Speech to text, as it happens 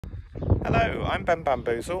Hello, I'm Ben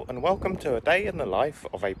Bamboozle and welcome to a day in the life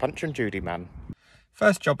of a Punch and Judy man.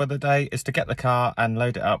 First job of the day is to get the car and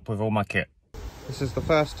load it up with all my kit. This is the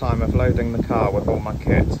first time of loading the car with all my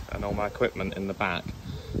kit and all my equipment in the back.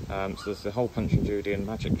 So there's the whole Punch and Judy and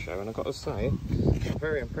magic show, and I've got to say, I'm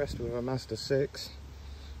very impressed with a Mazda 6.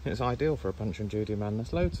 It's ideal for a Punch and Judy man.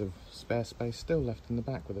 There's loads of spare space still left in the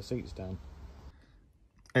back with the seats down.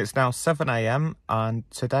 It's now 7 AM and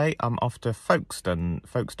today I'm off to Folkestone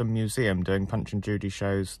Museum doing Punch and Judy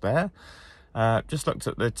shows there. Just looked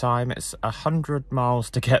at the time, it's 100 miles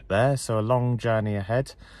to get there, so a long journey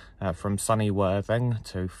ahead from sunny Worthing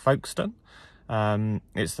to Folkestone.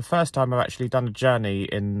 It's the first time I've actually done a journey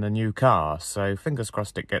in the new car, so fingers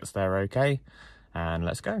crossed it gets there okay, and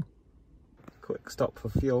let's go. Quick stop for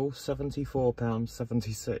fuel,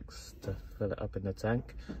 £74.76 to fill it up in the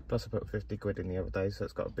tank, plus I put 50 quid in the other day, so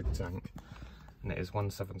it's got a big tank, and it is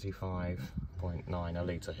 175.9 a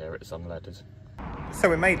litre here. It's unleaded. So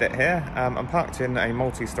we made it here. I'm parked in a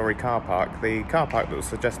multi-storey car park. The car park that was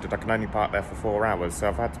suggested, I can only park there for 4 hours, so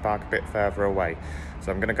I've had to park a bit further away.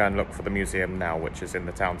 So I'm going to go and look for the museum now, which is in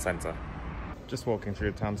the town centre. Just walking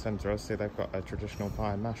through the town centre, I see they've got a traditional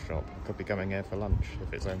pie and mash shop. I could be coming here for lunch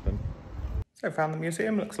if it's open. So found the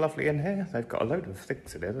museum, looks lovely in here. They've got a load of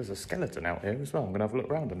things in here. There's a skeleton out here as well. I'm going to have a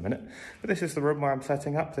look around in a minute. But this is the room where I'm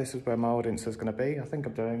setting up. This is where my audience is going to be. I think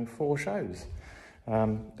I'm doing 4 shows.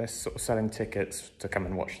 They're sort of selling tickets to come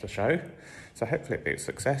and watch the show. So hopefully it'll be a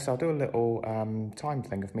success. I'll do a little time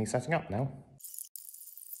thing of me setting up now.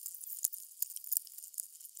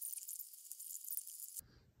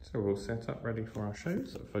 So we're all set up ready for our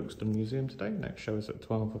shows at Folkestone Museum today. Next show is at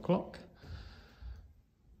 12 o'clock.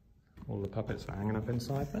 All the puppets are hanging up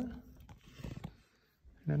inside there.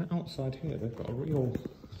 And then outside here, they've got a real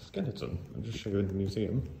skeleton. I'll just show you in the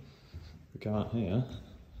museum. We go out here.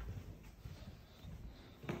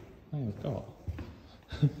 They've got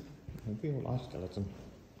a real life skeleton.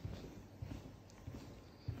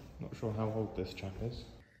 Not sure how old this chap is.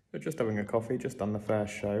 We're just having a coffee, just done the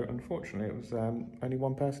first show. Unfortunately, it was only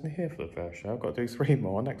one person here for the first show. I've got to do 3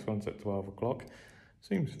 more. Next one's at 12 o'clock.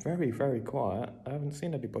 Seems very, very quiet. I haven't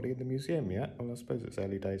seen anybody in the museum yet. Well, I suppose it's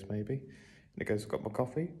early days, maybe. And it goes, got my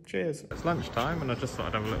coffee. Cheers. It's lunchtime, and I just thought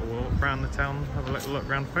I'd have a little walk around the town, have a little look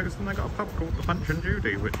around Folkestone. They got a pub called the Punch and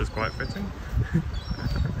Judy, which is quite fitting.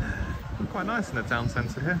 Quite nice in the town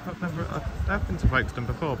centre here. I've been to Folkestone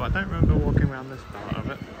before, but I don't remember walking around this part of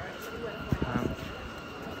it.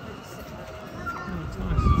 It's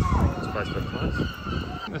nice. This place looks nice.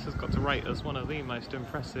 This has got to rate as one of the most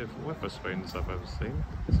impressive Wetherspoons I've ever seen.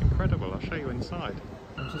 It's incredible. I'll show you inside.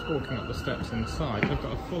 I'm just walking up the steps inside. They've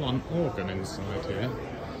got a full-on organ inside here.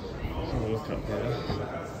 Let's have a look up here.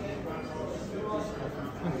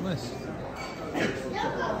 Look at this.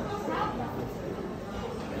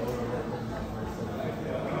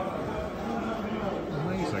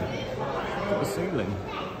 Amazing. Look at the ceiling.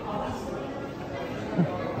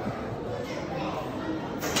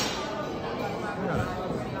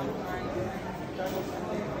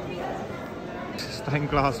 Stained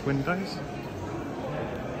glass windows.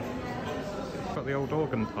 Got the old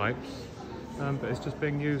organ pipes, but it's just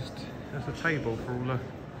being used as a table for all the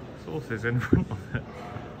sauces in front of it.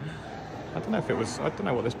 I don't know if it was, I don't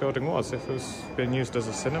know what this building was, if it was being used as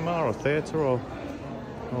a cinema or theatre or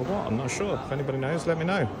what, I'm not sure. If anybody knows, let me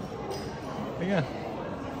know. But yeah,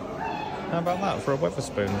 how about that for a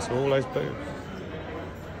Wetherspoon? So all those booths.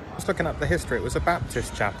 Just looking up the history, it was a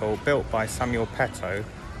Baptist chapel built by Samuel Pito,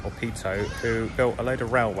 who built a load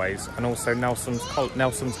of railways, and also Nelson's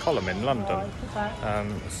Column in London.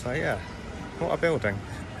 So yeah, what a building.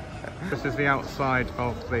 This is the outside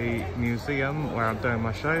of the museum where I'm doing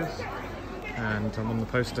my shows, and I'm on the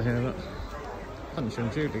poster here, look. Punch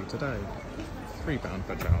and Judy today, £3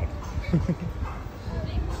 per child.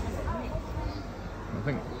 I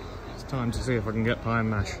think it's time to see if I can get pie and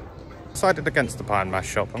mash. Decided against the pie and mash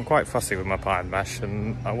shop. I'm quite fussy with my pie and mash,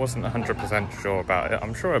 and I wasn't 100% sure about it.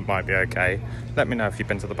 I'm sure it might be okay. Let me know if you've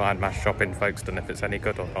been to the pie and mash shop in Folkestone, if it's any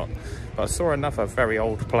good or not. But I saw another very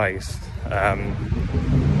old place that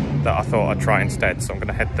I thought I'd try instead, so I'm going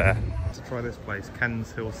to head there. To try this place,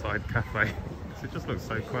 Ken's Hillside Cafe. It just looks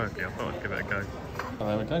so quirky, I thought I'd give it a go. Oh,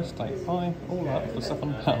 there we go, steak pie, all up for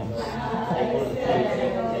 £7.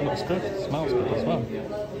 Looks good, smells good as well. I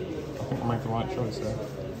think I made the right choice there.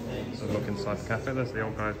 So look inside the cafe, there's the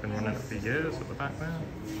old guy who's been running it for years at the back there.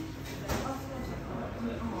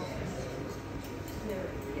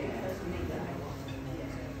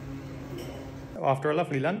 After a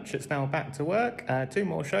lovely lunch, it's now back to work. 2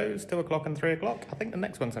 more shows, 2 o'clock and 3 o'clock. I think the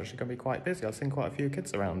next one's actually going to be quite busy. I've seen quite a few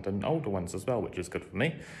kids around, and older ones as well, which is good for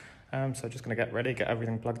me. So just going to get ready, get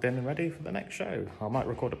everything plugged in and ready for the next show. I might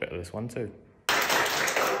record a bit of this one too.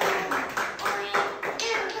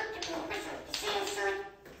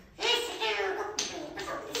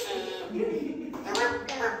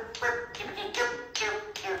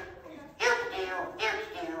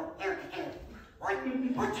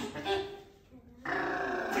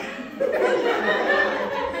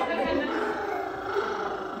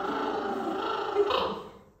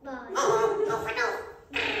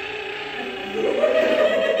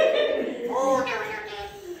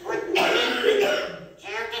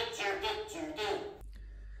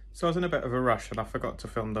 So I was in a bit of a rush and I forgot to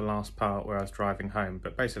film the last part where I was driving home,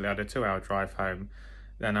 but basically I had a 2-hour drive home,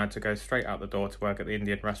 then I had to go straight out the door to work at the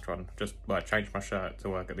Indian restaurant. I changed my shirt to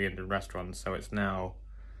work at the Indian restaurant, so it's now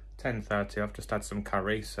 10:30, I've just had some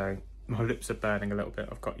curry, so my lips are burning a little bit.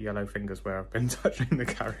 I've got yellow fingers where I've been touching the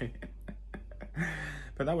curry.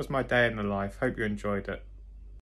 But that was my day in the life, hope you enjoyed it.